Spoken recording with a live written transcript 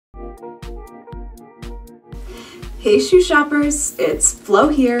Hey shoe shoppers, it's Flo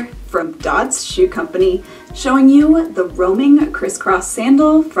here from Dodd's Shoe Company, showing you the roaming crisscross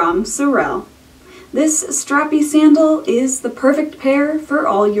sandal from Sorel. This strappy sandal is the perfect pair for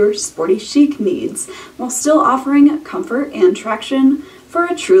all your sporty chic needs, while still offering comfort and traction for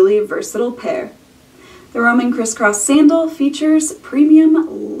a truly versatile pair. The roaming crisscross sandal features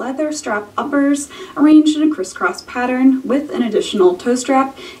premium leather strap uppers arranged in a crisscross pattern with an additional toe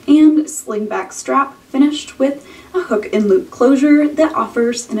strap and slingback strap finished with a hook and loop closure that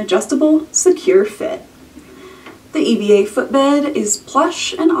offers an adjustable, secure fit. The EVA footbed is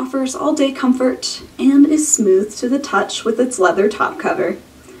plush and offers all-day comfort and is smooth to the touch with its leather top cover.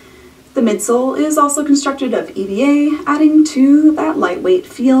 The midsole is also constructed of EVA, adding to that lightweight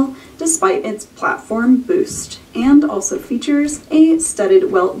feel despite its platform boost, and also features a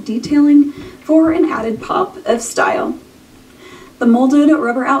studded welt detailing for an added pop of style. The molded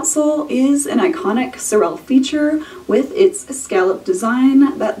rubber outsole is an iconic Sorel feature with its scallop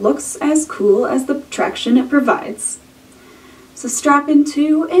design that looks as cool as the traction it provides. So strap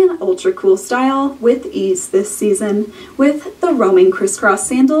into an ultra cool style with ease this season with the roaming crisscross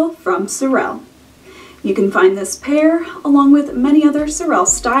sandal from Sorel. You can find this pair along with many other Sorel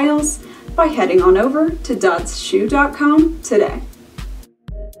styles by heading on over to doddsshoe.com today.